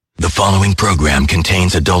following program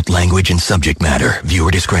contains adult language and subject matter. Viewer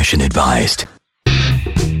discretion advised.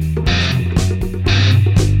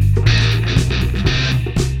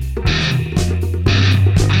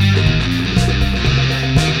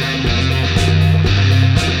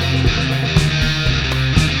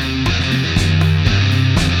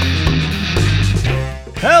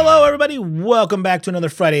 Hello, everybody. Welcome back to another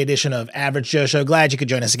Friday edition of Average Joe Show. Glad you could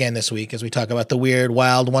join us again this week as we talk about the weird,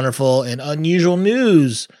 wild, wonderful, and unusual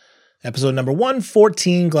news. Episode number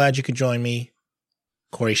 114. Glad you could join me,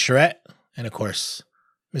 Corey Charette, and of course,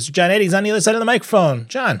 Mr. John Eddie's on the other side of the microphone.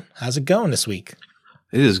 John, how's it going this week?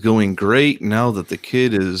 It is going great now that the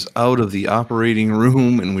kid is out of the operating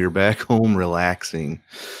room and we're back home relaxing.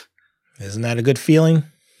 Isn't that a good feeling?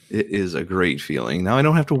 It is a great feeling. Now I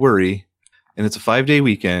don't have to worry. And it's a 5-day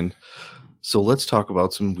weekend, so let's talk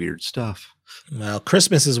about some weird stuff. Well,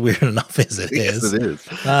 Christmas is weird enough as it is. Yes, it is.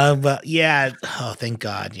 But yeah, oh, thank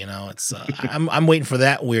God. You know, it's I'm waiting for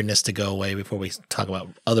that weirdness to go away before we talk about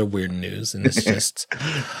other weird news. And it's just,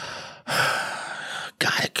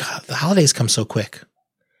 God, the holidays come so quick.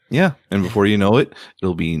 Yeah, and before you know it,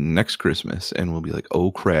 it'll be next Christmas, and we'll be like,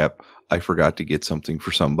 oh crap, I forgot to get something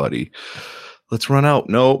for somebody. Let's run out.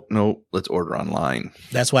 No, let's order online.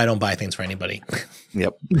 That's why I don't buy things for anybody.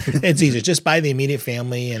 Yep. It's easier. Just buy the immediate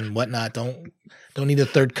family and whatnot. Don't need the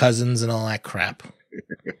third cousins and all that crap.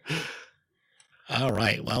 All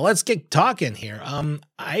right. Well, let's get talking here.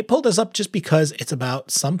 I pulled this up just because it's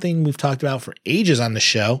about something we've talked about for ages on the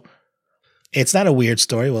show. It's not a weird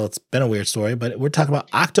story. Well, it's been a weird story, but we're talking about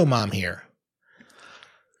Octomom here.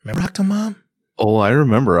 Remember Octomom? Oh, I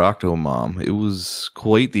remember Octomom. It was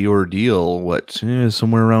quite the ordeal.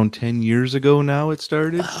 Somewhere around 10 years ago now it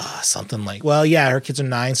started? Something like, well, yeah, her kids are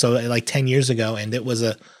 9, so like 10 years ago, and it was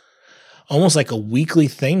almost like a weekly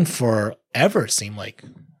thing forever, it seemed like.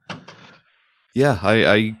 Yeah,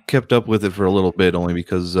 I kept up with it for a little bit only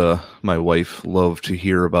because my wife loved to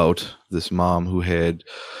hear about this mom who had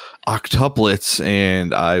octuplets,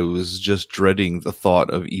 and I was just dreading the thought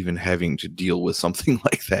of even having to deal with something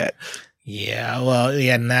like that. Yeah, well,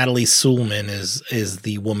 yeah, Natalie Suleman is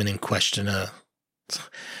the woman in question.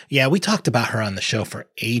 Yeah, we talked about her on the show for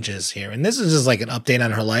ages here, and this is just like an update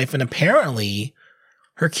on her life, and apparently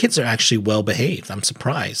her kids are actually well behaved. I'm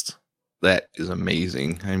surprised. That is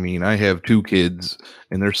amazing. I mean, I have 2 kids,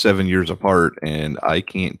 and they're 7 years apart, and I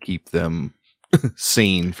can't keep them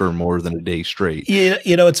sane for more than a day straight. Yeah,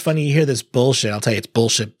 you know, it's funny. You hear this bullshit. I'll tell you, it's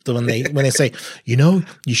bullshit. When they say, you know,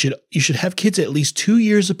 you should have kids at least 2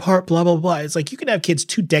 years apart. Blah blah blah. It's like you can have kids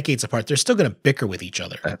 2 decades apart. They're still going to bicker with each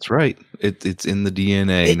other. That's right. It's in the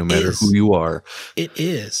DNA, no matter who you are. It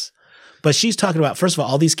is. But she's talking about, first of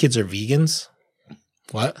all these kids are vegans.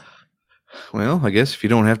 What? Well, I guess if you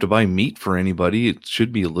don't have to buy meat for anybody, it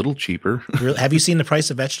should be a little cheaper. Have you seen the price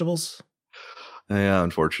of vegetables? Yeah,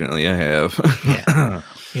 unfortunately, I have. Yeah.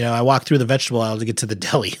 You know, I walk through the vegetable aisle to get to the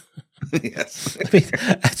deli. Yes. I mean,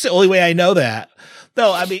 that's the only way I know that.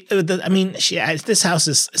 No, this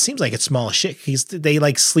house seems like it's small as shit. They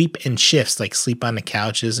like sleep in shifts, like sleep on the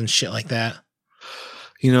couches and shit like that.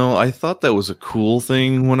 You know, I thought that was a cool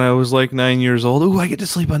thing when I was like 9 years old. Oh, I get to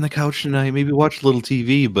sleep on the couch tonight, maybe watch a little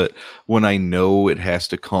TV. But when I know it has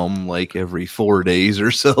to come like every 4 days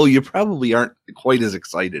or so, you probably aren't quite as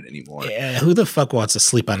excited anymore. Yeah, who the fuck wants to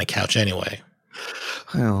sleep on a couch anyway?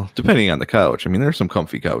 Well, depending on the couch. I mean, there's some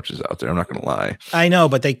comfy couches out there. I'm not going to lie. I know,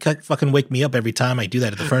 but they fucking wake me up every time I do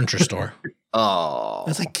that at the furniture store. Oh. I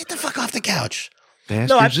was like, get the fuck off the couch.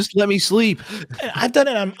 Bastards, just let me sleep. I've done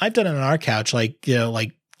it on our couch, like, you know,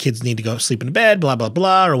 like kids need to go sleep in bed, blah blah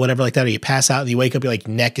blah, or whatever like that. Or you pass out and you wake up, your like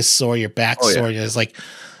neck is sore, your back's sore. It's like,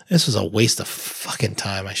 this was a waste of fucking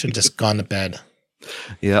time. I should have just gone to bed.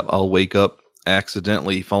 Yep, I'll wake up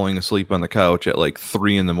accidentally falling asleep on the couch at like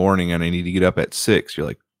 3 a.m, and I need to get up at 6. You're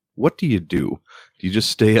like, what do you do? Do you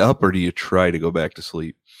just stay up or do you try to go back to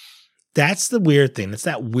sleep? That's the weird thing. It's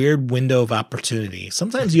that weird window of opportunity.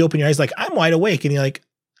 Sometimes you open your eyes like, I'm wide awake, and you're like,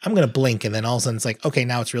 I'm going to blink. And then all of a sudden it's like, okay,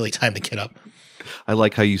 now it's really time to get up. I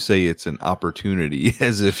like how you say it's an opportunity,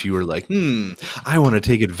 as if you were like, I want to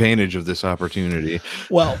take advantage of this opportunity.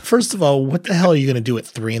 Well, first of all, what the hell are you going to do at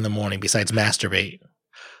 3 a.m. besides masturbate?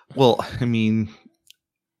 Well, I mean,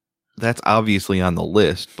 that's obviously on the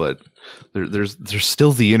list, but there's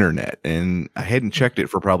still the internet, and I hadn't checked it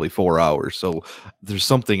for probably 4 hours, so there's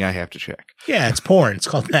something I have to check. Yeah, it's porn. It's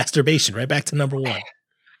called masturbation. Right back to number 1.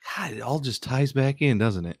 God, it all just ties back in,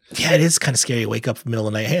 doesn't it? Yeah, it is kind of scary. You wake up in the middle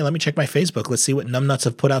of the night. Hey, let me check my Facebook. Let's see what numbnuts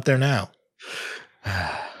have put out there now.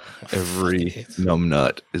 Every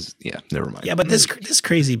numbnut is, never mind. Yeah, but this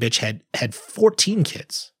crazy bitch had 14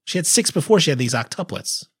 kids. She had 6 before she had these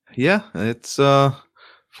octuplets. Yeah, it's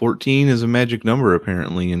 14 is a magic number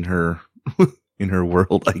apparently in her in her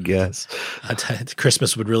world, I guess.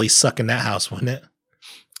 Christmas would really suck in that house, wouldn't it?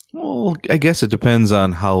 Well, I guess it depends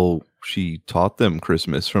on how she taught them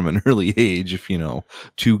Christmas from an early age. If,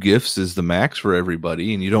 2 gifts is the max for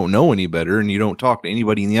everybody and you don't know any better and you don't talk to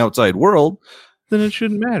anybody in the outside world, then it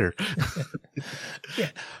shouldn't matter. Yeah.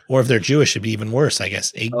 Or if they're Jewish, it'd be even worse, I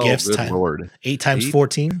guess. 8 gifts times 8 times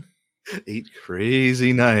 14. 8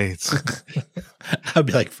 crazy nights. I'd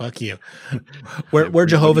be like, fuck you. We're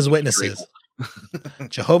Jehovah's Witnesses.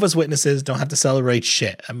 Jehovah's Witnesses don't have to celebrate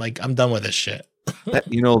shit. I'm done with this shit.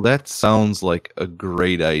 That sounds like a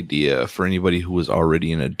great idea for anybody who was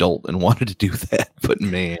already an adult and wanted to do that. But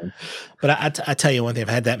man. But I tell you one thing, if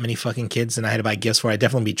I had that many fucking kids and I had to buy gifts for, I'd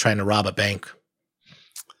definitely be trying to rob a bank.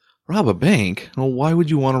 Rob a bank? Well, why would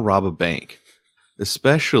you want to rob a bank?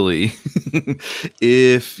 Especially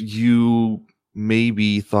if you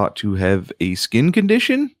maybe thought to have a skin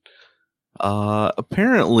condition?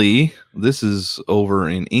 Apparently, this is over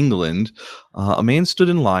in England. A man stood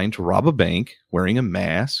in line to rob a bank wearing a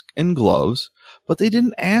mask and gloves, but they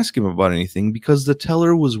didn't ask him about anything because the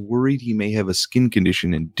teller was worried he may have a skin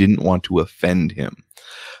condition and didn't want to offend him.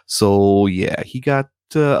 So, yeah, he got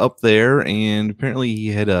up there, and apparently he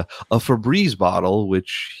had a Febreze bottle,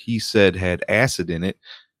 which he said had acid in it,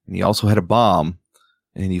 and he also had a bomb,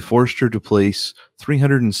 and he forced her to place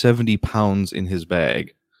 370 pounds in his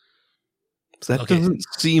bag. That doesn't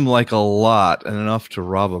seem like a lot and enough to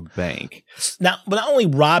rob a bank. Now, but not only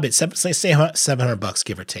rob it, say $700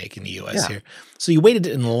 give or take in the U.S. here. So you waited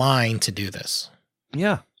in line to do this.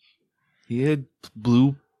 Yeah. He had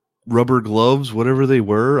blue rubber gloves, whatever they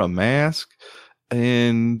were, a mask,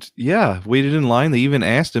 and waited in line. They even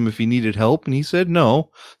asked him if he needed help, and he said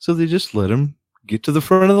no. So they just let him get to the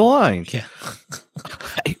front of the line. Yeah.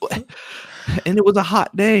 And it was a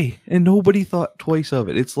hot day, and nobody thought twice of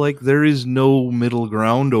it. It's like there is no middle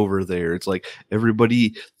ground over there. It's like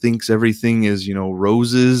everybody thinks everything is,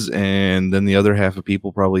 roses, and then the other half of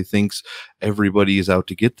people probably thinks everybody is out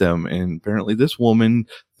to get them. And apparently this woman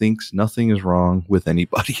thinks nothing is wrong with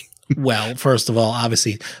anybody. Well, first of all,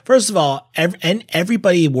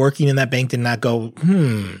 everybody working in that bank did not go,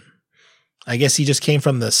 I guess he just came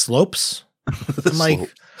from the slopes. I'm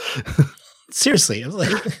like, seriously. I was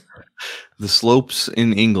like... The slopes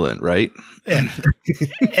in England, right? Yeah.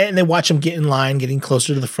 And they watch him get in line, getting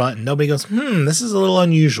closer to the front, and nobody goes, this is a little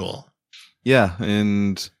unusual. Yeah,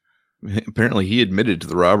 and apparently he admitted to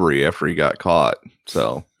the robbery after he got caught.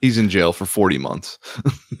 So he's in jail for 40 months.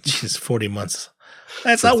 Jeez, 40 months.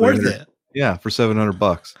 That's not worth it. Yeah, for $700.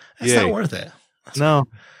 That's not worth it. No.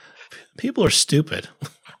 People are stupid.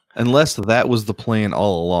 Unless that was the plan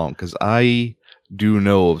all along, because I do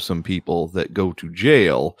know of some people that go to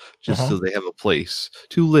jail just so they have a place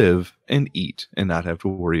to live and eat and not have to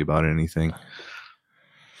worry about anything.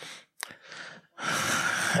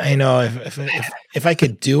 I know if I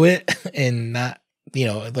could do it and not,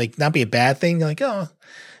 not be a bad thing, like,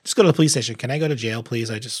 just go to the police station. Can I go to jail,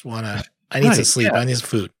 please? I need some sleep. Yeah. I need some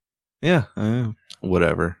food. Yeah.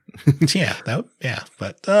 Whatever.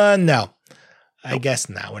 But no, I guess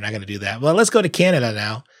not. We're not going to do that. Well, let's go to Canada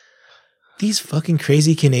now. These fucking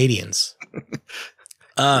crazy Canadians.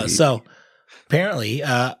 So apparently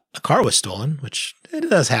a car was stolen, which it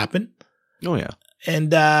does happen. Oh, yeah.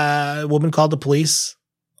 And a woman called the police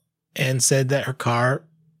and said that her car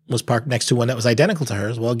was parked next to one that was identical to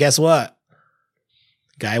hers. Well, guess what?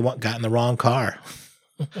 Guy got in the wrong car.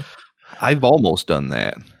 I've almost done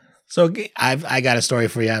that. So I got a story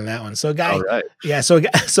for you on that one. So a guy, all right. Yeah. So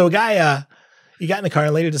a guy, he got in the car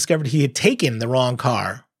and later discovered he had taken the wrong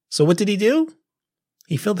car. So what did he do?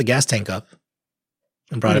 He filled the gas tank up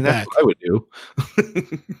and brought it back. That's what I would do.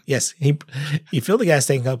 Yes, he filled the gas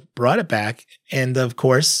tank up, brought it back, and of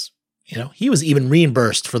course, he was even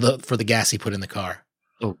reimbursed for the gas he put in the car.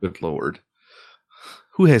 Oh, good Lord.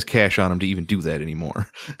 Who has cash on them to even do that anymore?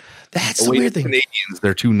 That's the weird thing. Canadians,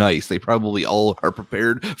 they're too nice. They probably all are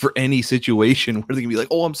prepared for any situation where they can be like,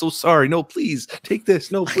 oh, I'm so sorry. No, please take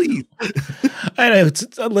this. No, please. I know.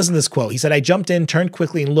 Listen to this quote. He said, I jumped in, turned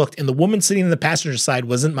quickly and looked, and the woman sitting in the passenger side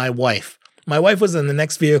wasn't my wife. My wife was in the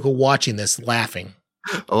next vehicle watching this, laughing.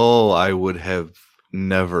 Oh, I would have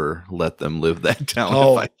never let them live that down.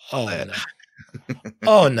 No.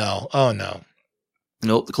 Oh, no.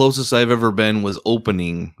 Nope, the closest I've ever been was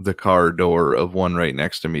opening the car door of one right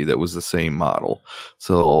next to me that was the same model.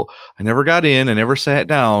 So I never got in, I never sat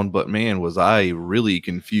down, but man, was I really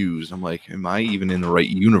confused. I'm like, am I even in the right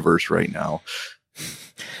universe right now?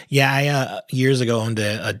 Yeah, I years ago owned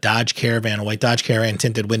a Dodge Caravan, a white Dodge Caravan,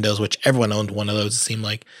 tinted windows, which everyone owned one of those, it seemed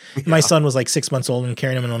like. Yeah. My son was like 6 months old and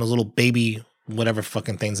carrying him in on his little baby whatever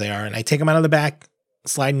fucking things they are. And I take them out of the back,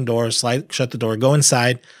 sliding door, shut the door, go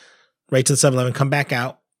inside, right to the 7-Eleven, come back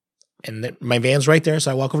out. And my van's right there. So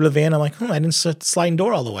I walk over to the van. I'm like, I didn't shut the sliding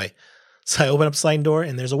door all the way. So I open up the sliding door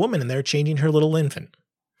and there's a woman in there changing her little infant.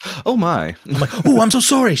 Oh my. I'm like, oh, I'm so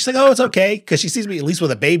sorry. She's like, oh, it's okay. Because she sees me at least with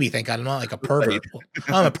a baby, thank God. I'm not like a pervert.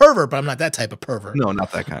 I'm a pervert, but I'm not that type of pervert. No,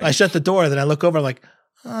 not that kind. I shut the door. Then I look over like,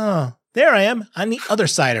 oh, there I am on the other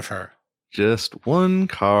side of her. Just one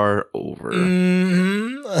car over.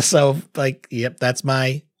 Mm-hmm. So like, yep, that's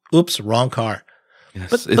my oops, wrong car.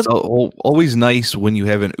 Yes, it's always nice when you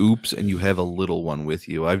have an oops and you have a little one with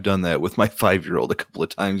you. I've done that with my 5-year-old a couple of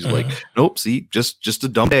times. Like, nope, see, just a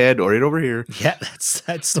dumb dad right over here. Yeah,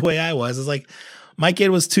 that's the way I was. It's like my kid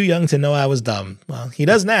was too young to know I was dumb. Well, he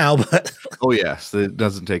does now, but oh yes, it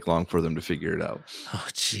doesn't take long for them to figure it out. Oh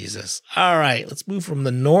Jesus! All right, let's move from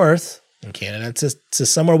the north in Canada to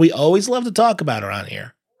somewhere we always love to talk about around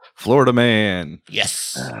here. Florida man.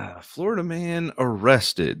 Yes, Florida man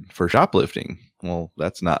arrested for shoplifting. Well,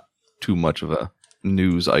 that's not too much of a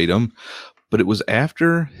news item, but it was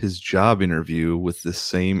after his job interview with the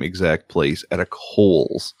same exact place at a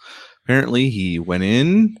Kohl's. Apparently, he went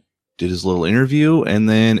in, did his little interview, and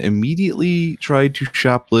then immediately tried to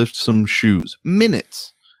shoplift some shoes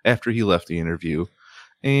minutes after he left the interview.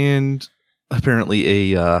 And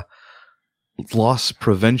apparently a loss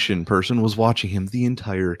prevention person was watching him the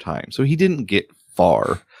entire time. So he didn't get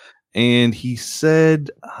far. And he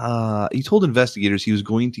said, he told investigators he was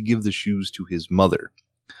going to give the shoes to his mother.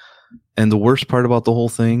 And the worst part about the whole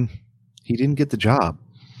thing, he didn't get the job.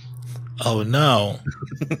 Oh, no.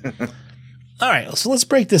 All right, so let's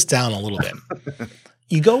break this down a little bit.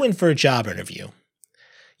 You go in for a job interview.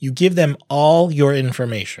 You give them all your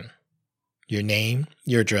information, your name,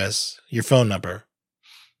 your address, your phone number,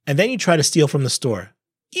 and then you try to steal from the store.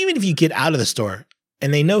 Even if you get out of the store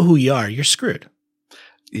and they know who you are, you're screwed.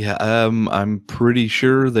 Yeah, I'm pretty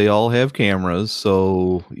sure they all have cameras,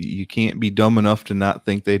 so you can't be dumb enough to not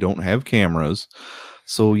think they don't have cameras.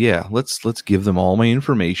 So yeah, let's give them all my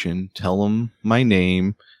information, tell them my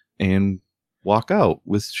name, and walk out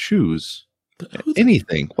with shoes.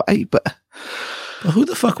 Anything. Why? But who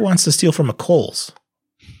the fuck wants to steal from a Kohl's?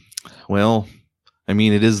 Well, I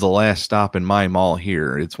mean, it is the last stop in my mall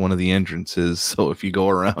here. It's one of the entrances. So if you go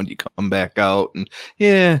around, you come back out, and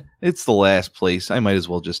yeah, it's the last place. I might as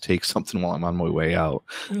well just take something while I'm on my way out.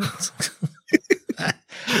 I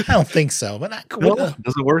don't think so. But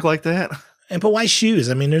does it work like that? But why shoes?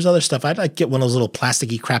 I mean, there's other stuff. I'd like get one of those little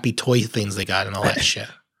plasticky, crappy toy things they got and all that shit.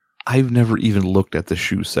 I've never even looked at the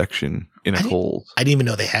shoe section in a Kohl's. I didn't even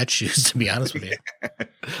know they had shoes, to be honest with you.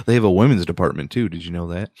 They have a women's department too. Did you know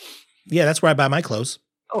that? Yeah, that's where I buy my clothes.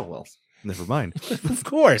 Oh, well, never mind. Of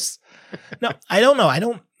course. No, I don't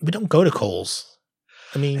know. We don't go to Kohl's.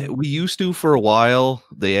 I mean, we used to for a while.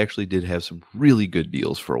 They actually did have some really good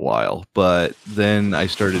deals for a while, but then I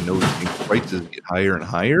started noticing prices get higher and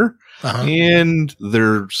higher, and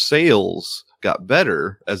their sales got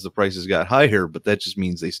better as the prices got higher, but that just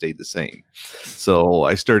means they stayed the same. So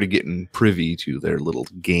I started getting privy to their little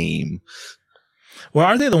game. Well,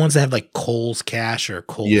 are they the ones that have like Kohl's Cash or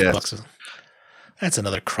Kohl's Bucks? That's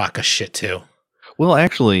another crock of shit too. Well,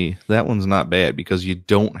 actually, that one's not bad because you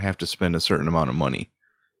don't have to spend a certain amount of money.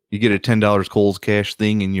 You get a $10 Kohl's Cash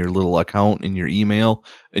thing in your little account in your email,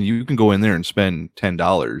 and you can go in there and spend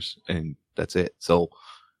 $10, and that's it. So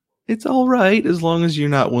it's all right as long as you're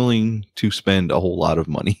not willing to spend a whole lot of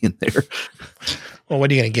money in there. Well,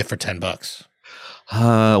 what are you going to get for $10?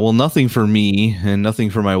 Well, nothing for me and nothing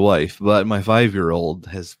for my wife, but my 5-year-old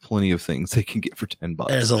has plenty of things they can get for $10.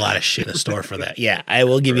 There's a lot of shit in store for that. Yeah, I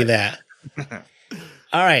will give you that.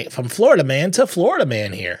 All right, from Florida man to Florida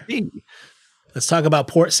man here. Hey. Let's talk about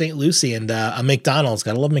Port St. Lucie and a McDonald's.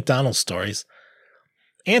 Gotta love McDonald's stories.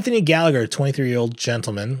 Anthony Gallagher, a 23-year-old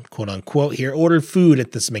gentleman, quote unquote, here, ordered food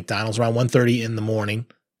at this McDonald's around 1:30 in the morning.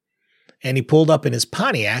 And he pulled up in his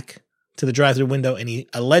Pontiac to the drive-thru window, and he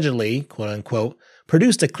allegedly, quote unquote,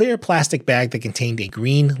 produced a clear plastic bag that contained a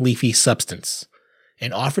green leafy substance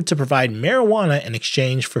and offered to provide marijuana in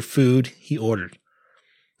exchange for food he ordered.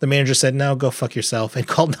 The manager said, "No, go fuck yourself," and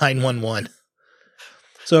called 911.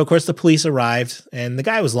 So, of course, the police arrived, and the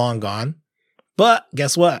guy was long gone. But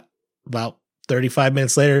guess what? About 35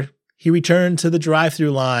 minutes later, he returned to the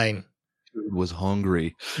drive-thru line. He was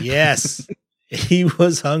hungry. Yes, he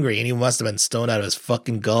was hungry, and he must have been stoned out of his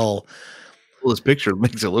fucking gull. Well, his picture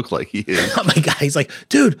makes it look like he is. Oh, my God. He's like,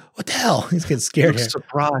 dude, what the hell? He's getting scared here.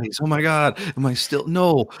 Surprise. Oh, my God. Am I still?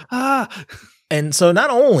 No. And so not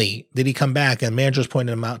only did he come back and managers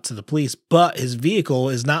pointed him out to the police, but his vehicle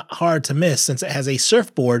is not hard to miss since it has a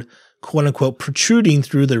surfboard quote unquote protruding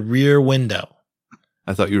through the rear window.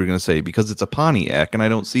 I thought you were going to say because it's a Pontiac and I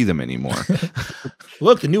don't see them anymore.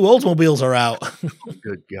 Look, the new Oldsmobiles are out.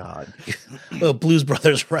 Good God. Little Blues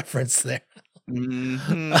Brothers reference there.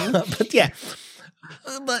 Mm-hmm. But yeah,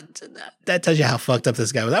 but that tells you how fucked up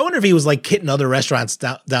this guy was. I wonder if he was like hitting other restaurants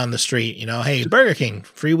down the street. You know, hey, Burger King,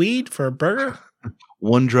 free weed for a burger?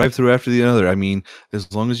 One drive-through after the other. I mean,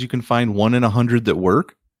 as long as you can find 1 in 100 that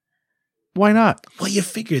work, why not? Well, you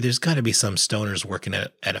figure there's got to be some stoners working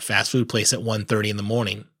at a fast food place at 1:30 in the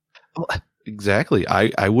morning. Well, exactly.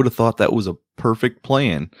 I would have thought that was a perfect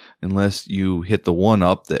plan unless you hit the one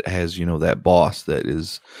up that has, that boss that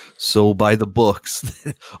is so by the books.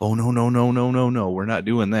 Oh, no. We're not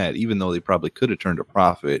doing that. Even though they probably could have turned a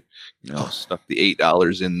profit, stuck the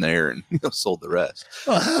 $8 in there and sold the rest.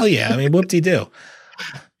 Oh, hell yeah. I mean, whoop-de-doo.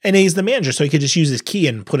 And he's the manager, so he could just use his key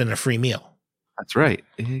and put in a free meal. That's right.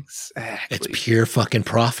 Exactly. It's pure fucking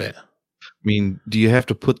profit. I mean, do you have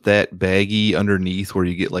to put that baggie underneath where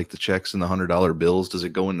you get like the checks and the $100 bills? Does it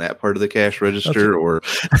go in that part of the cash register or?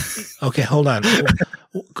 Okay, hold on.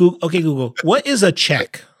 Google. What is a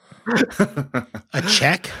check? A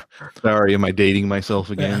check? Sorry, am I dating myself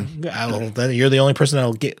again? You're the only person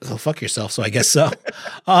that'll fuck yourself, so I guess so.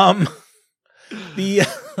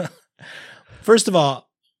 First of all,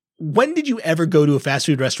 when did you ever go to a fast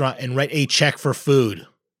food restaurant and write a check for food?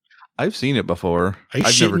 I've seen it before.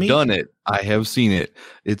 I've never done it. I have seen it.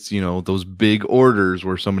 It's, those big orders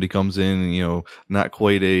where somebody comes in and, not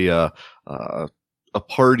quite a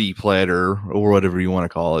party platter or whatever you want to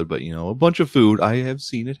call it, but, a bunch of food. I have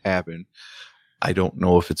seen it happen. I don't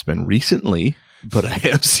know if it's been recently, but I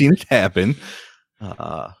have seen it happen.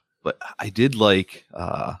 But I did like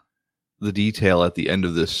the detail at the end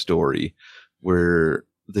of this story where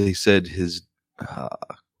they said his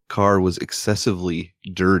car was excessively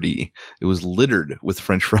dirty. It was littered with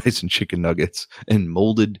French fries and chicken nuggets, and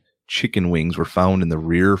molded chicken wings were found in the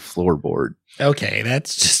rear floorboard. Okay,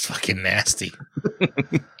 that's just fucking nasty.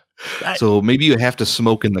 So maybe you have to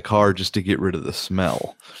smoke in the car just to get rid of the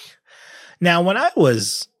smell. Now, when I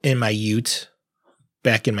was in my ute,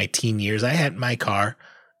 back in my teen years, I had my car,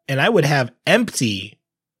 and I would have empty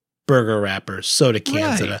burger wrappers, soda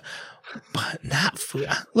cans, right. But not food.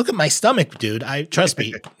 Look at my stomach, dude. Trust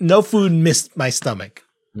me, no food missed my stomach.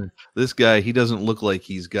 This guy, he doesn't look like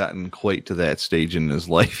he's gotten quite to that stage in his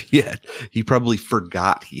life yet. He probably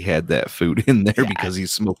forgot he had that food in there because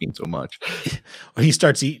he's smoking so much. Or he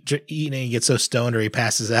starts eating and he gets so stoned or he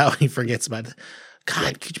passes out and he forgets about it.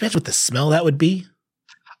 God, could you imagine what the smell that would be?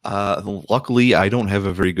 Luckily, I don't have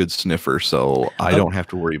a very good sniffer, so I don't have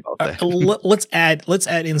to worry about that. Let's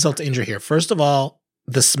add insult to injury here. First of all,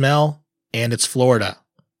 the smell, and it's Florida.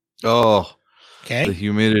 Oh, okay. The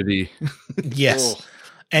humidity. Yes. Oh,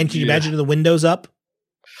 and can you imagine the windows up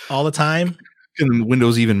all the time? Can the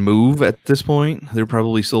windows even move at this point? They're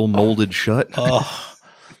probably still molded shut. Oh,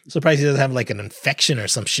 surprised he doesn't have like an infection or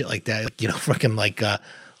some shit like that. Freaking like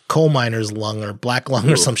coal miner's lung or black lung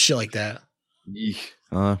or some shit like that.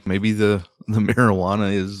 Maybe the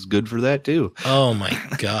marijuana is good for that too. Oh my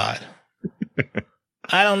God.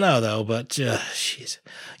 I don't know though, but jeez.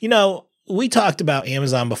 We talked about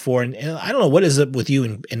Amazon before, and I don't know, what is it with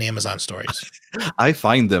you in Amazon stories? I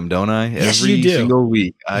find them, don't I? Yes, Every you do. single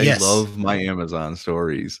week. I love my Amazon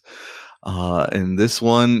stories. And this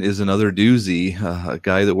one is another doozy. A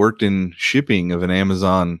guy that worked in shipping of an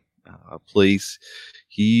Amazon place,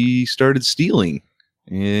 he started stealing,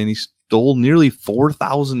 and he stole nearly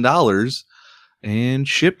 $4,000 and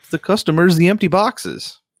shipped the customers the empty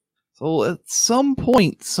boxes. So at some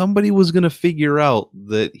point, somebody was going to figure out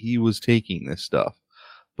that he was taking this stuff.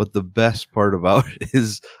 But the best part about it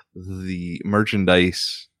is the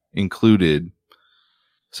merchandise included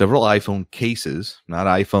several iPhone cases, not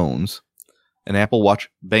iPhones, an Apple Watch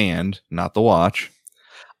band, not the watch,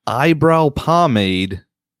 eyebrow pomade,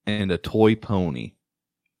 and a toy pony.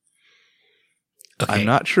 Okay. I'm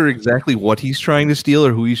not sure exactly what he's trying to steal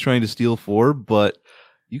or who he's trying to steal for, but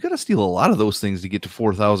you got to steal a lot of those things to get to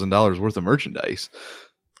 $4,000 worth of merchandise.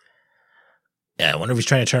 Yeah, I wonder if he's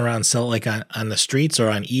trying to turn around and sell it like on the streets or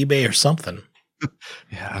on eBay or something.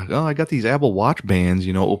 Yeah, well, I got these Apple Watch bands,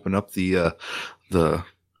 open up the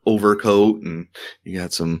overcoat, and you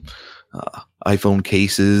got some iPhone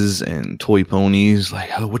cases and toy ponies.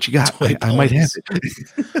 Like, oh, what you got? I might have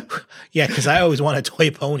it. Yeah, because I always want a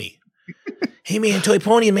toy pony. Hey, man, toy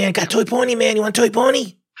pony, man. Got toy pony, man. You want toy pony?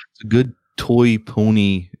 It's a good toy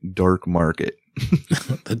pony dark market.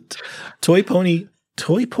 The toy pony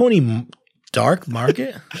dark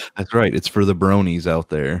market? That's right. It's for the bronies out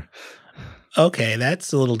there. Okay,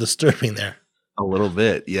 that's a little disturbing there. A little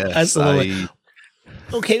bit, yes. That's a little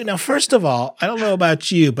Okay, now first of all, I don't know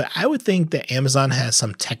about you, but I would think that Amazon has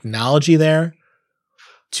some technology there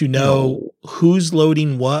to know who's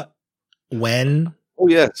loading what, when. Oh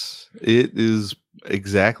yes, it is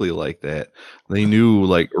exactly like that. They knew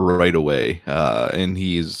like right away, and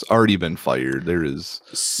he's already been fired. There is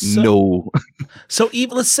no. So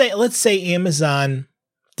even let's say Amazon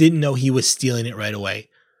didn't know he was stealing it right away.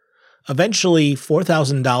 Eventually,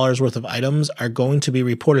 $4,000 worth of items are going to be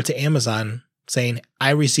reported to Amazon saying,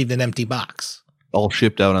 "I received an empty box." All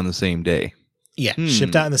shipped out on the same day. Yeah,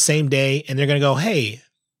 shipped out on the same day, and they're going to go, "Hey,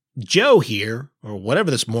 Joe here, or whatever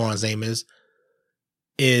this moron's name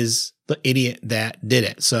is the idiot that did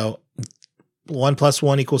it." So 1 +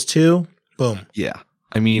 1 = 2. Boom. Yeah.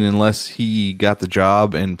 I mean, unless he got the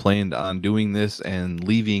job and planned on doing this and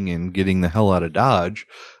leaving and getting the hell out of Dodge.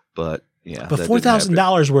 But yeah. But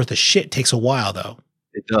 $4,000 worth of shit takes a while, though.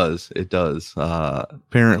 It does. It does.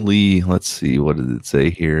 Apparently, let's see. What did it say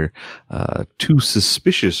here? 2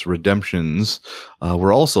 suspicious redemptions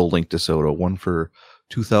were also linked to Soto. One for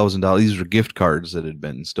 $2,000. These are gift cards that had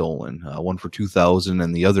been stolen. One for $2,000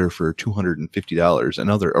 and the other for $250.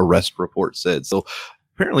 Another arrest report said. So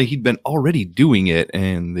apparently he'd been already doing it,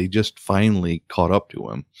 and they just finally caught up to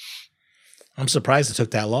him. I'm surprised it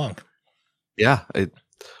took that long. Yeah.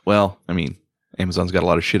 Well, I mean, Amazon's got a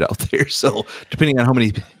lot of shit out there, so depending on how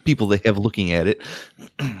many people they have looking at it.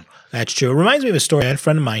 That's true. It reminds me of a story. I had a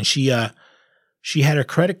friend of mine. She had her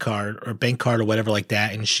credit card or bank card or whatever like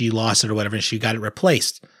that, and she lost it or whatever, and she got it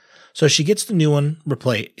replaced. So she gets the new one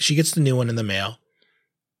She gets the new one in the mail.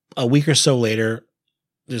 A week or so later,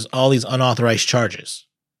 there's all these unauthorized charges.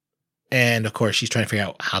 And of course, she's trying to figure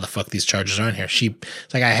out how the fuck these charges are on here.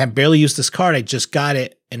 It's like, I have barely used this card. I just got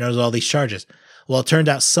it, and there's all these charges. Well, it turned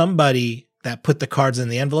out somebody that put the cards in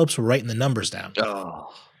the envelopes were writing the numbers down.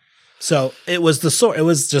 Oh. So it was the source. It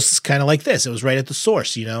was just kind of like this. It was right at the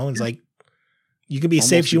source, It's like, you can be as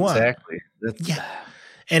safe as you want. Exactly. Yeah.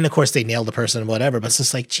 And of course they nailed the person, whatever, but it's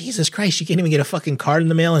just like, Jesus Christ, you can't even get a fucking card in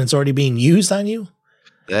the mail and it's already being used on you.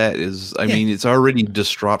 That is, I mean, it's already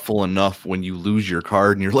distraughtful enough when you lose your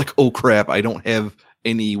card and you're like, oh crap, I don't have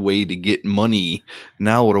any way to get money.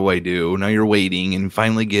 Now what do I do? Now you're waiting and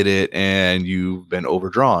finally get it and you've been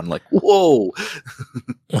overdrawn. Like, whoa.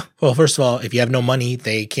 Well, first of all, if you have no money,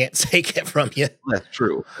 they can't take it from you. That's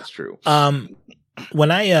true. That's true.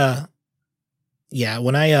 When I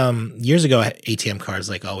years ago I had ATM cards,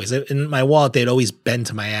 like always. In my wallet, they'd always bend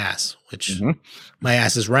to my ass, which my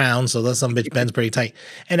ass is round, so that some bitch bends pretty tight.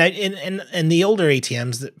 And and the older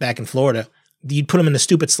ATMs back in Florida, you'd put them in the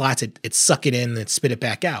stupid slots, it'd suck it in and it'd spit it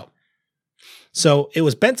back out. So it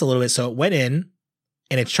was bent a little bit, so it went in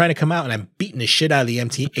and it's trying to come out, and I'm beating the shit out of the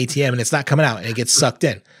empty ATM and it's not coming out and it gets sucked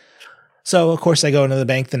in. So of course I go into the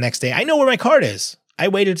bank the next day. I know where my card is. I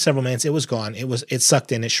waited several minutes. It was gone. It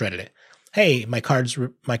sucked in. It shredded it. Hey, my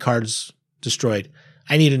card's destroyed.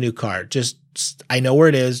 I need a new card. I know where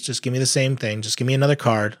it is. Just give me the same thing. Just give me another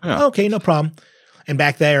card. Yeah. Okay, no problem. And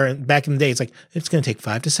back in the day, it's like, it's going to take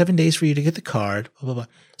 5 to 7 days for you to get the card. Blah, blah, blah.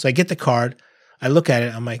 So I get the card. I look at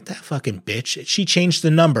it. I'm like, that fucking bitch. She changed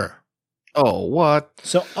the number. Oh, what?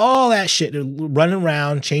 So all that shit, running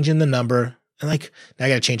around, changing the number. And like, now I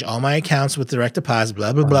got to change all my accounts with direct deposit,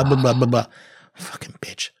 blah, blah, blah, blah, blah, blah, blah. Fucking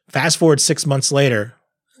bitch. Fast forward 6 months later,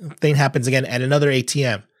 thing happens again at another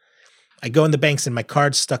ATM. I go in the banks and my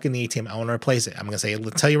card's stuck in the ATM. I want to replace it. I'm going to say,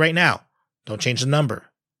 let's tell you right now, don't change the number.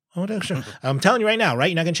 Oh, sure. I'm telling you right now, right?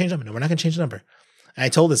 You're not going to change the number. No, we're not going to change the number. And I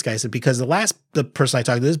told this guy, I said, because the person I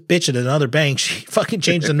talked to, this bitch at another bank, she fucking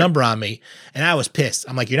changed the number on me. And I was pissed.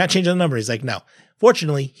 I'm like, you're not changing the number. He's like, no.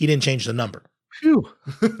 Fortunately, he didn't change the number. Phew.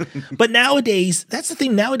 But nowadays, that's the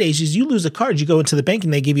thing nowadays is you lose a card, you go into the bank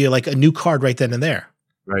and they give you like a new card right then and there.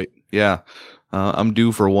 Right. Yeah. I'm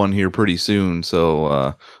due for one here pretty soon. So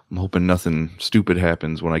I'm hoping nothing stupid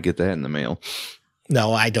happens when I get that in the mail.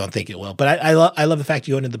 No, I don't think it will. But I love the fact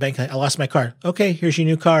you go into the bank. I lost my card. Okay, here's your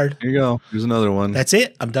new card. Here you go. Here's another one. That's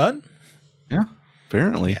it. I'm done. Yeah,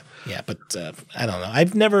 apparently. Yeah, but I don't know.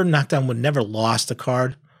 I've never knocked on wood, never lost a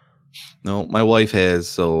card. No, my wife has.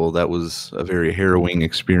 So that was a very harrowing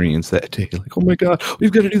experience that day. Like, oh my God,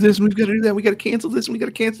 we've got to do this and we've got to do that. We got to cancel this and we got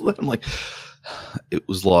to cancel that. I'm like, it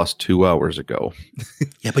was lost 2 hours ago.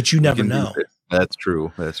 Yeah, but you never know. That's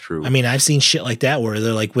true. That's true. I mean, I've seen shit like that where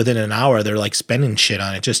they're like within an hour, they're like spending shit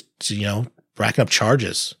on it, just, racking up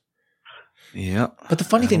charges. Yeah. But the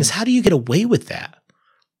funny thing is, how do you get away with that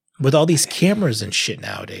with all these cameras and shit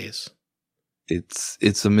nowadays?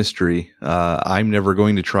 It's a mystery. I'm never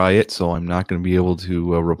going to try it, so I'm not going to be able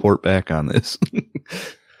to report back on this.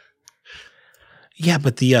 Yeah,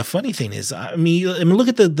 but the funny thing is, I mean, look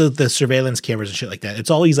at the surveillance cameras and shit like that. It's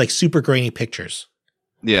all these like super grainy pictures.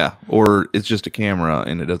 Yeah, or it's just a camera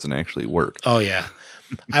and it doesn't actually work. Oh yeah.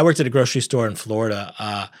 I worked at a grocery store in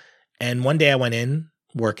Florida. And one day I went in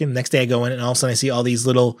working. Next day I go in and all of a sudden I see all these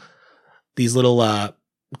little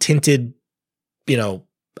tinted,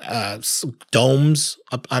 domes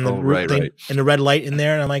up on the roof thing and the red light in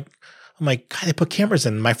there. And I'm like, God, they put cameras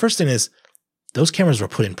in. My first thing is those cameras were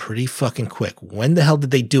put in pretty fucking quick. When the hell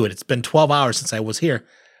did they do it? It's been 12 hours since I was here.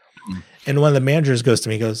 And one of the managers goes to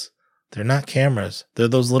me, goes, they're not cameras. They're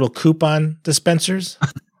those little coupon dispensers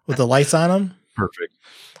with the lights on them. Perfect.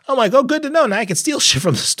 I'm like, oh, good to know. Now I can steal shit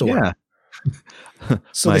from the store. Yeah.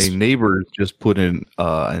 So my neighbors just put in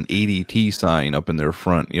an ADT sign up in their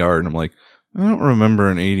front yard. And I'm like, I don't remember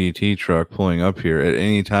an ADT truck pulling up here at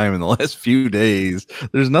any time in the last few days.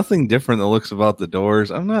 There's nothing different that looks about the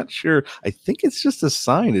doors. I'm not sure. I think it's just a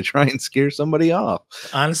sign to try and scare somebody off.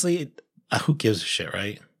 Honestly, who gives a shit,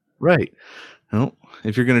 right? Right. No,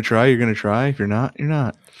 if you're going to try, you're going to try. If you're not, you're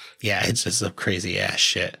not. Yeah, it's just some crazy ass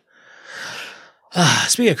shit.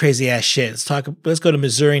 Speaking of crazy ass shit, let's go to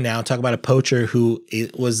Missouri now and talk about a poacher who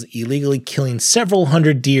was illegally killing several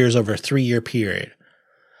hundred deers over a 3-year period.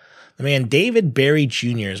 The man David Berry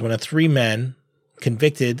Jr. is one of 3 men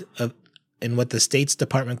convicted of in what the state's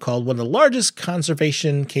department called one of the largest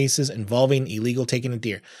conservation cases involving illegal taking of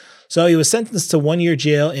deer. So he was sentenced to 1 year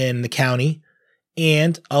jail in the county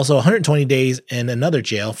and also 120 days in another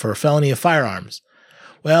jail for a felony of firearms.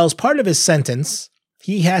 Well, as part of his sentence,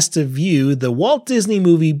 he has to view the Walt Disney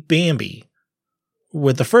movie Bambi,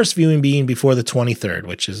 with the first viewing being before the 23rd,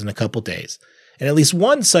 which is in a couple days, and at least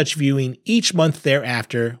one such viewing each month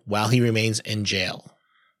thereafter while he remains in jail.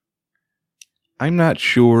 I'm not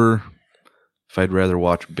sure if I'd rather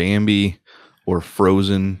watch Bambi or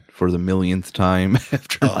Frozen for the millionth time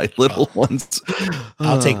after my little ones.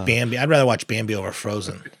 I'll take Bambi. I'd rather watch Bambi over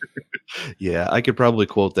Frozen. Yeah, I could probably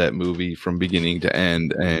quote that movie from beginning to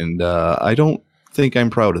end, and I don't think I'm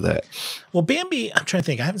proud of that. Well, Bambi, I'm trying to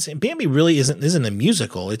think. I haven't seen Bambi. Really isn't a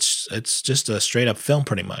musical. It's just a straight up film,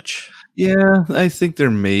 pretty much. Yeah, I think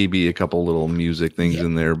there may be a couple little music things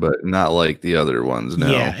in there, but not like the other ones.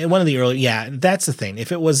 No. Yeah, and one of the early. Yeah, that's the thing.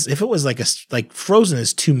 If it was like Frozen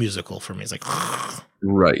is too musical for me. It's like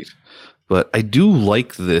right. But I do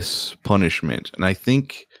like this punishment, and I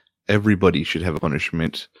think everybody should have a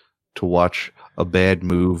punishment to watch a bad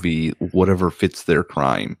movie, whatever fits their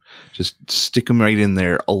crime. Just stick them right in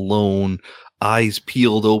there alone, eyes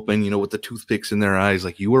peeled open, with the toothpicks in their eyes,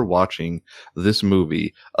 like you are watching this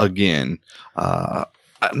movie again.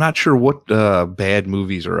 I'm not sure what bad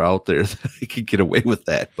movies are out there that I could get away with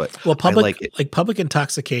that, but I like it. Like public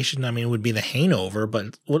intoxication, I mean, would be The Hangover,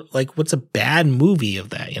 but what's a bad movie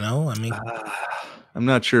of that? I mean, I'm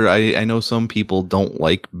not sure. I know some people don't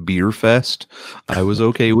like Beer Fest. I was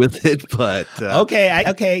okay with it, but okay,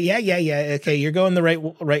 yeah. Okay, you're going the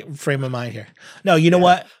right frame of mind here. No, you know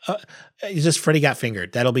what? It's just Freddie Got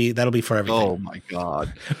Fingered. That'll be for everything. Oh my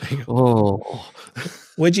God. Oh,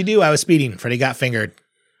 what'd you do? I was speeding. Freddie Got Fingered.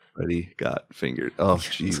 Freddie Got Fingered. Oh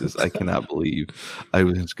Jesus! I cannot believe I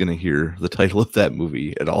was going to hear the title of that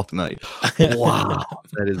movie at all tonight. Wow,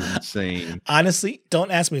 that is insane. Honestly,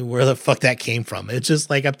 don't ask me where the fuck that came from. It's just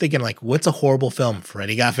like I'm thinking, like, what's a horrible film?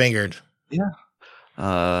 Freddie Got Fingered. Yeah.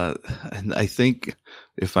 And I think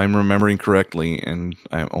if I'm remembering correctly, and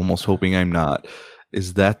I'm almost hoping I'm not,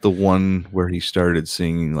 is that the one where he started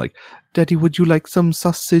singing like, "Daddy, would you like some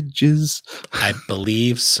sausages?" I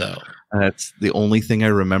believe so. That's the only thing I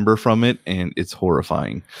remember from it, and it's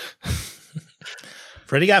horrifying.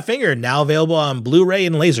 Freddie Got Fingered, now available on Blu-ray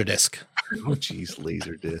and Laserdisc. Oh, geez,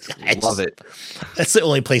 Laserdisc. Love it. That's the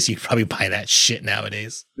only place you probably buy that shit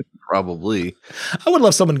nowadays. Probably. I would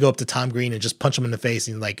love someone to go up to Tom Green and just punch him in the face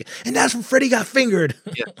and like, and that's from Freddie Got Fingered.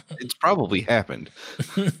 Yeah, it's probably happened.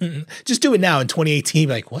 Just do it now in 2018.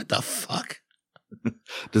 Like, what the fuck?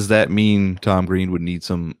 Does that mean Tom Green would need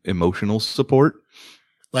some emotional support?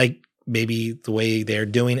 Like maybe the way they're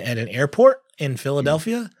doing at an airport in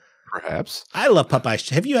Philadelphia? Perhaps. I love Popeye's.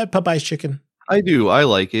 Have you had Popeye's chicken? I do. I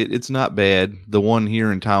like it. It's not bad. The one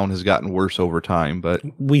here in town has gotten worse over time, but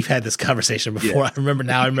we've had this conversation before. Yeah. I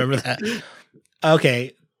remember that.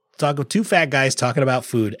 Okay. Talk 2 fat guys talking about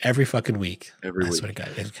food every fucking week. Every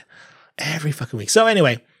fucking week. So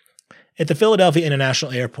anyway, at the Philadelphia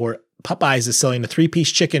International Airport, Popeyes is selling a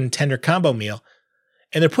 3-piece chicken tender combo meal,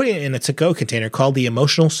 and they're putting it in a to-go container called the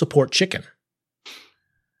Emotional Support Chicken.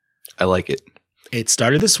 I like it. It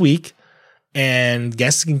started this week, and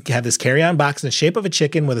guests can have this carry-on box in the shape of a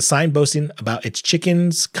chicken with a sign boasting about its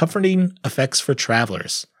chicken's comforting effects for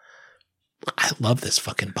travelers. I love this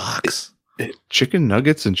fucking box. chicken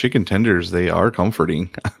nuggets and chicken tenders, they are comforting.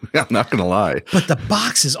 I'm not going to lie. But the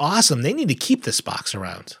box is awesome. They need to keep this box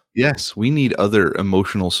around. Yes, we need other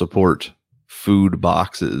emotional support food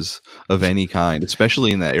boxes of any kind,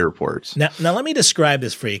 especially in the airports. Now let me describe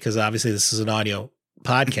this for you, because obviously this is an audio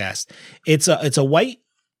podcast. It's a white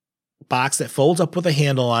box that folds up with a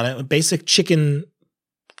handle on it, a basic chicken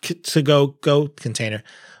to go container,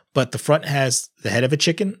 but the front has the head of a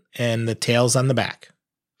chicken and the tail's on the back.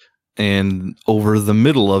 And over the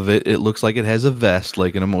middle of it, it looks like it has a vest,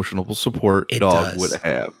 like an emotional support dog would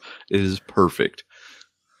have. It is perfect.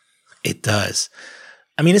 It does.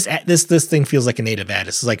 I mean, this thing feels like a native ad.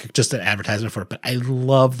 This is like just an advertisement for it, but I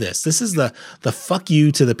love this. This is the fuck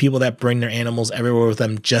you to the people that bring their animals everywhere with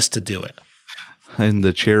them just to do it. And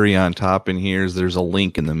the cherry on top in here is there's a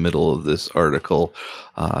link in the middle of this article.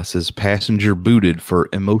 Says passenger booted for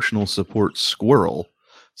emotional support squirrel.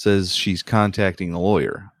 Says she's contacting a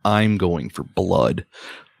lawyer. I'm going for blood.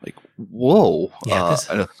 Like, whoa. Yeah,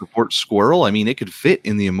 a support squirrel? I mean, it could fit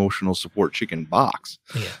in the emotional support chicken box.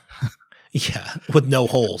 Yeah. Yeah, with no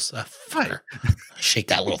holes. Fucker. Shake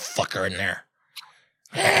that little fucker in there.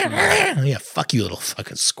 Yeah, fuck you, little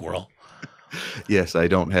fucking squirrel. Yes, I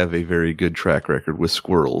don't have a very good track record with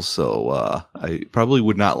squirrels, so I probably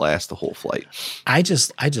would not last the whole flight. I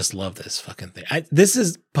just love this fucking thing. This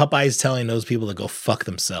is Popeyes telling those people to go fuck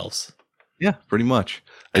themselves. Yeah, pretty much.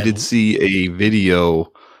 I did see a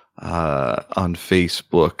video on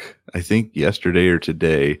Facebook, I think yesterday or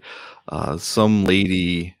today. Some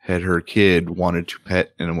lady had her kid wanted to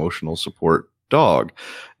pet an emotional support dog,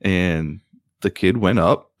 and the kid went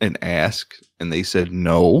up and asked, and they said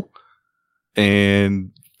no.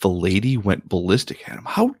 And the lady went ballistic at him.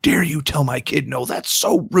 How dare you tell my kid no? That's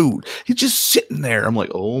so rude. He's just sitting there. I'm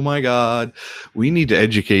like, oh my God, we need to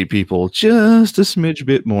educate people just a smidge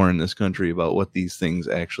bit more in this country about what these things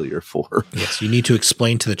actually are for. Yes, you need to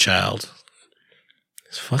explain to the child.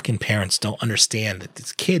 These fucking parents don't understand that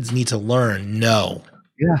these kids need to learn no.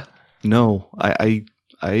 Yeah, no. I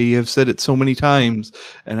have said it so many times,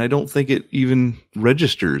 and I don't think it even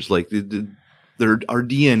registers. Like, our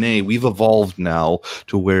DNA, we've evolved now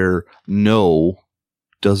to where no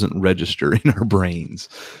doesn't register in our brains.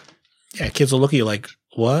 Yeah, kids will look at you like,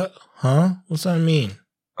 what? Huh? What's that mean?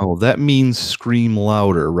 Oh, that means scream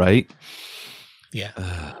louder, right?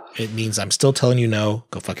 Yeah. It means I'm still telling you no,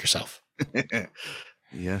 go fuck yourself.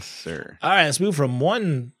 Yes, sir. All right, let's move from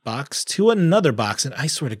one box to another box. And I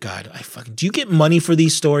swear to God, do you get money for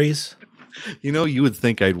these stories? You know, you would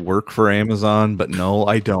think I'd work for Amazon, but no,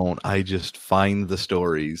 I don't. I just find the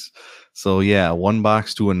stories. So yeah, one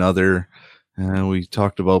box to another. We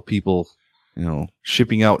talked about people,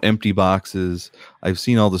 shipping out empty boxes. I've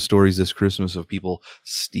seen all the stories this Christmas of people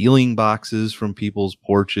stealing boxes from people's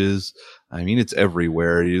porches. I mean, it's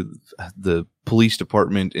everywhere. The police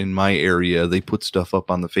department in my area, they put stuff up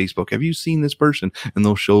on the Facebook. Have you seen this person? And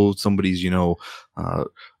they'll show somebody's,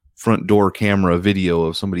 front door camera video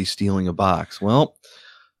of somebody stealing a box. Well,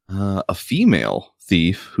 a female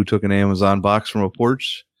thief who took an Amazon box from a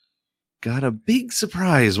porch got a big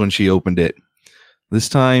surprise when she opened it. This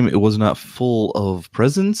time it was not full of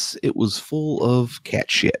presents. It was full of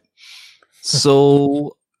cat shit.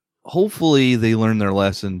 So hopefully they learned their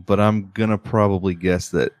lesson, but I'm going to probably guess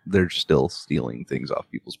that they're still stealing things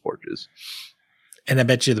off people's porches. And I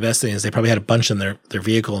bet you the best thing is they probably had a bunch in their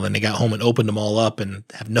vehicle, and then they got home and opened them all up and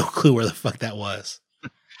have no clue where the fuck that was.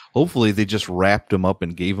 Hopefully they just wrapped them up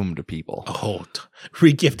and gave them to people. Oh,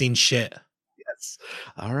 regifting shit. Yes.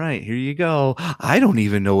 All right, here you go. I don't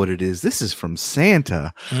even know what it is. This is from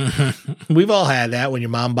Santa. Mm-hmm. We've all had that when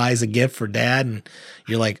your mom buys a gift for dad and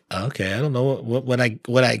you're like, okay, I don't know what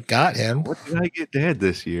I got him. What did I get dad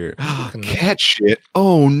this year? Cat shit.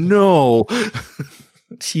 Oh no.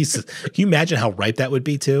 Jesus. Can you imagine how ripe that would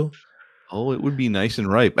be too? Oh, it would be nice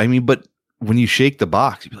and ripe. I mean, but when you shake the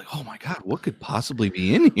box, you'd be like, oh my God, what could possibly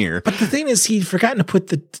be in here? But the thing is, he'd forgotten to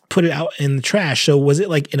put it out in the trash. So was it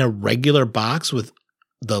like in a regular box with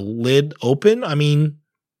the lid open? I mean,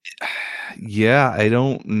 yeah, I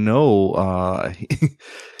don't know.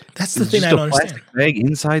 That's the thing I don't understand. Bag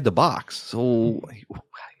inside the box. So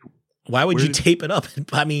why would you tape it up?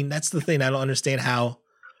 I mean, that's the thing I don't understand how.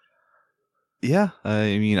 Yeah,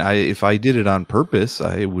 I mean, if I did it on purpose,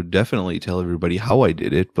 I would definitely tell everybody how I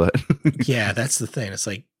did it. But yeah, that's the thing. It's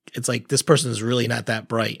like this person is really not that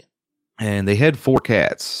bright. And they had 4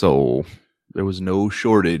 cats, so there was no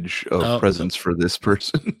shortage of presents for this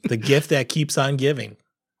person. The gift that keeps on giving.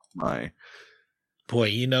 My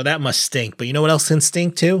boy, that must stink. But you know what else can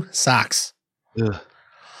stink too? Socks. Ugh.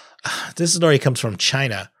 This story comes from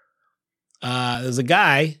China. There's a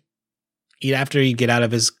guy after he'd get out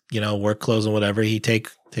of his, work clothes and whatever, he'd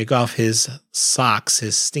take off his socks,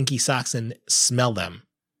 his stinky socks, and smell them.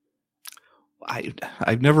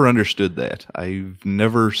 I've never understood that. I've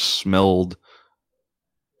never smelled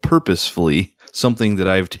purposefully something that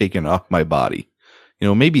I've taken off my body.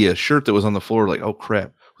 Maybe a shirt that was on the floor, like, oh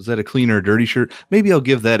crap, was that a clean or a dirty shirt? Maybe I'll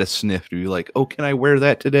give that a sniff to be like, oh, can I wear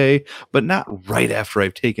that today? But not right after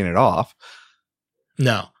I've taken it off.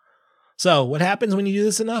 No. So what happens when you do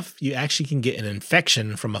this enough? You actually can get an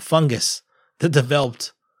infection from a fungus that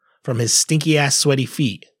developed from his stinky ass sweaty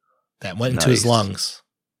feet that went into his lungs.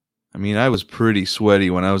 I mean, I was pretty sweaty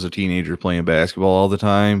when I was a teenager playing basketball all the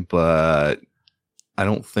time, but I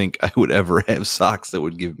don't think I would ever have socks that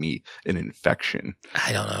would give me an infection.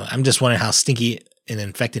 I don't know. I'm just wondering how stinky and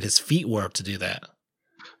infected his feet were to do that.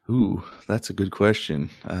 Ooh, that's a good question.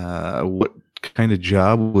 What kind of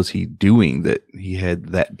job was he doing that he had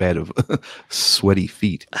that bad of sweaty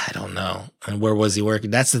feet? I don't know. And where was he working?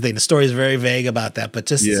 That's the thing. The story is very vague about that, but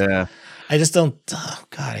I just don't. Oh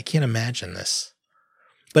God, I can't imagine this.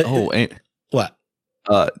 But and what?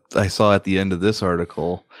 I saw at the end of this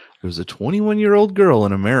article, there was a 21-year-old girl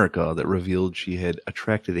in America that revealed she had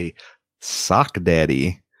attracted a sock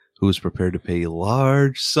daddy who was prepared to pay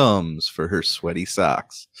large sums for her sweaty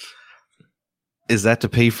socks. Is that to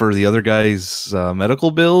pay for the other guy's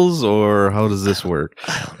medical bills, or how does this work?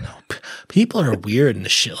 I don't know. People are weird into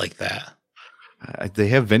shit like that. They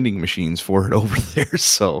have vending machines for it over there,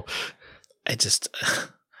 so I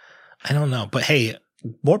don't know. But hey,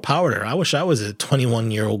 more power to her. I wish I was a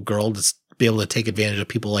 21-year-old girl to be able to take advantage of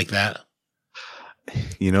people like that.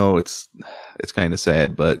 It's kind of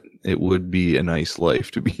sad, but it would be a nice life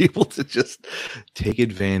to be able to just take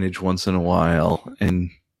advantage once in a while and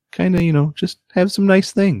kind of, just have some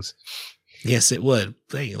nice things. Yes, it would.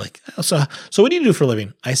 Hey, so what do you do for a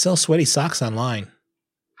living? I sell sweaty socks online.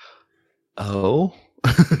 Oh,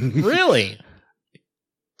 really?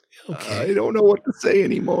 Okay. I don't know what to say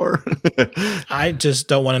anymore. I just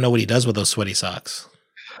don't want to know what he does with those sweaty socks.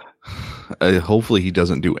 Hopefully he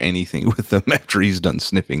doesn't do anything with them after he's done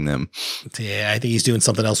sniffing them. Yeah, I think he's doing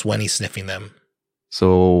something else when he's sniffing them.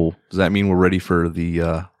 So does that mean we're ready for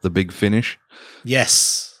the big finish?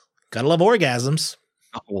 Yes. Gotta love orgasms.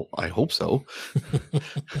 Well, I hope so.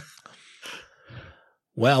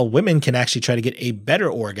 Well, women can actually try to get a better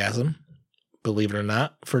orgasm, believe it or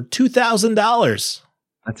not, for $2,000.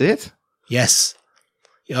 That's it? Yes.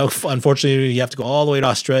 Unfortunately, you have to go all the way to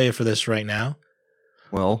Australia for this right now.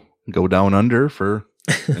 Well, go down under for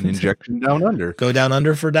an injection down under. Go down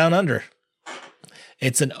under for down under.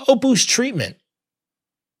 It's an O-boost treatment.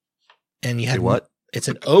 And you have what? It's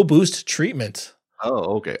an O-boost treatment.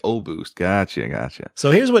 Oh, okay. O-boost. Gotcha.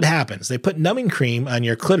 So here's what happens. They put numbing cream on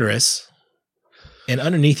your clitoris and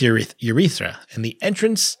underneath your urethra and the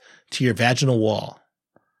entrance to your vaginal wall.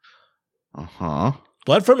 Uh-huh.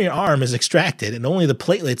 Blood from your arm is extracted and only the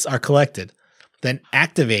platelets are collected, then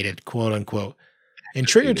activated, quote unquote, and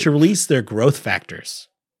triggered to release their growth factors.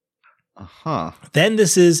 Uh-huh. Then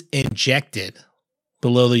this is injected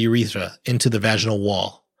below the urethra into the vaginal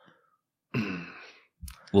wall.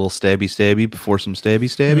 Little stabby before some stabby.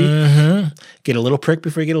 Mm-hmm. Get a little prick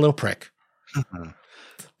before you get a little prick.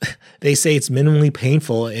 They say it's minimally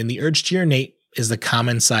painful and the urge to urinate is the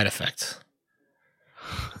common side effect.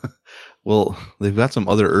 Well, they've got some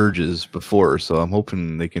other urges before, so I'm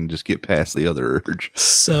hoping they can just get past the other urge.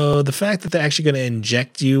 So the fact that they're actually going to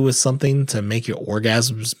inject you with something to make your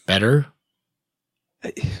orgasms better?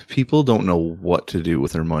 People don't know what to do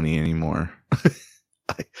with their money anymore.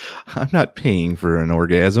 I'm not paying for an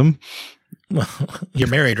orgasm. Well, you're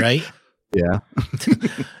married, right? Yeah.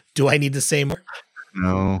 Do I need to say more?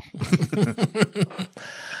 No.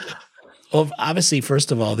 Well, obviously,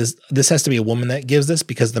 first of all, this has to be a woman that gives this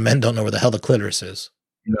because the men don't know where the hell the clitoris is.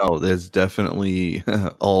 No, there's definitely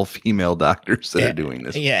all female doctors that are doing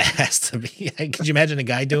this. Yeah, it has to be. Could you imagine a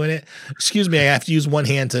guy doing it? Excuse me, I have to use one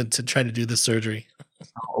hand to try to do this surgery.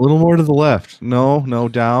 A little more to the left. No,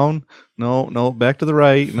 down. No, back to the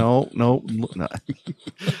right. No. I'm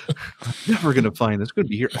never going to find this. It's going to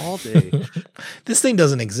be here all day. This thing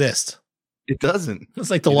doesn't exist. It doesn't. It's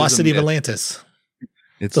like the Lost City of Atlantis.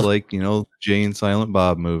 It's like, Jay and Silent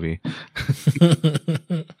Bob movie.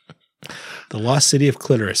 The Lost City of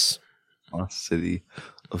Clitoris. Lost City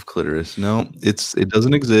of Clitoris. No, it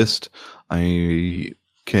doesn't exist. I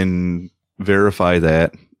can verify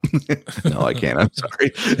that. No, I can't. I'm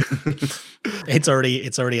sorry. It's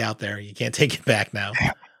already out there. You can't take it back now.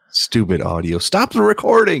 Stupid audio. Stop the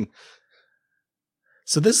recording.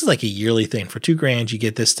 So this is like a yearly thing. For $2,000, you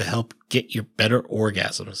get this to help get your better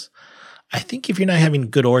orgasms. I think if you're not having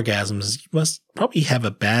good orgasms, you must probably have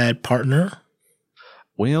a bad partner.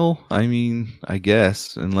 Well, I mean, I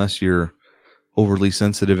guess, unless you're overly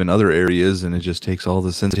sensitive in other areas and it just takes all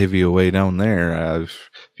the sensitivity away down there. If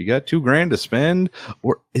you got $2,000 to spend,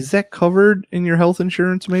 or is that covered in your health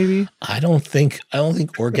insurance maybe? I don't think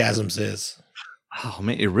orgasms is. Oh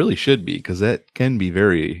man, it really should be, because that can be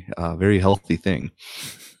very healthy thing.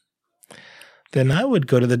 Then I would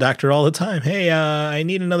go to the doctor all the time. Hey, I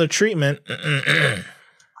need another treatment.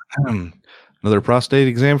 Another prostate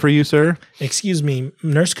exam for you, sir? Excuse me,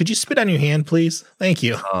 nurse, could you spit on your hand, please? Thank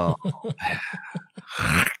you. Oh.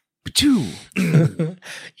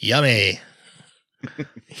 Yummy.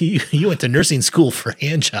 You went to nursing school for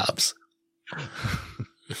hand jobs.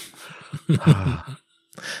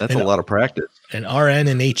 That's a lot of practice. An RN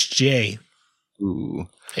and HJ. Ooh.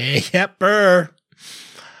 Hey, yepper.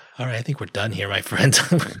 All right, I think we're done here, my friend.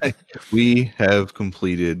 We have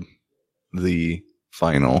completed the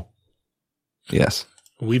final. Yes.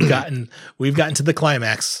 We've gotten to the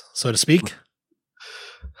climax, so to speak.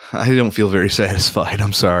 I don't feel very satisfied.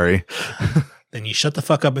 I'm sorry. Then you shut the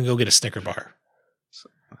fuck up and go get a Snicker bar.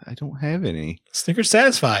 I don't have any. Snickers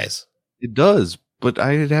satisfies. It does, but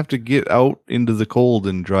I'd have to get out into the cold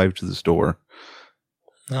and drive to the store.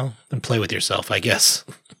 Well, then play with yourself, I guess.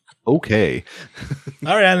 Okay.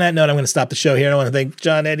 All right, on that note, I'm going to stop the show here. I want to thank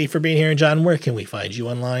John Eddie for being here. And John, where can we find you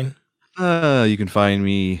online? You can find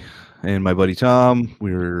me and my buddy Tom.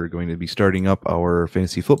 We're going to be starting up our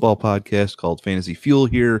fantasy football podcast called Fantasy Fuel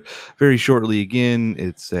here very shortly. Again,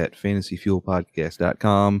 it's at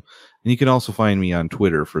fantasyfuelpodcast.com. And you can also find me on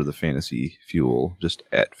Twitter for the Fantasy Fuel, just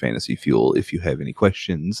at Fantasy Fuel, if you have any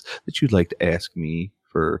questions that you'd like to ask me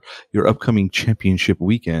for your upcoming championship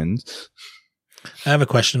weekend. I have a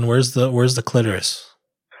question. Where's the clitoris?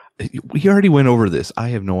 We already went over this. I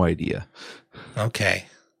have no idea. Okay.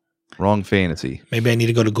 Wrong fantasy. Maybe I need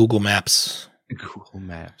to go to Google Maps. Google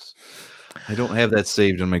Maps. I don't have that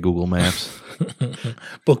saved on my Google Maps.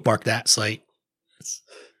 Bookmark that site.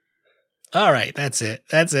 All right, that's it.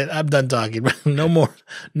 I'm done talking. No more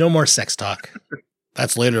sex talk.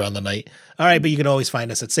 That's later on the night. All right, but you can always find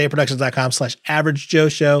us at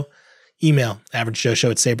saveproductions.com/averagejoeshow. Email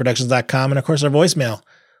averagejoeshow@saveproductions.com. And of course, our voicemail.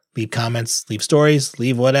 Leave comments, leave stories,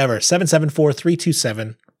 leave whatever.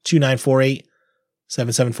 774-327-2948.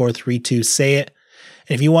 774-32-SAY-IT.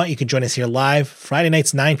 And if you want, you can join us here live Friday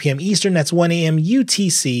nights, 9 p.m. Eastern. That's 1 a.m.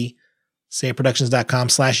 UTC.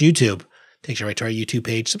 saveproductions.com/YouTube. Takes you right to our YouTube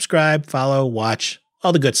page. Subscribe, follow, watch,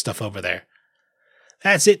 all the good stuff over there.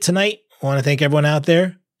 That's it tonight. I want to thank everyone out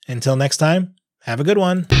there. Until next time, have a good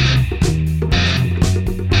one.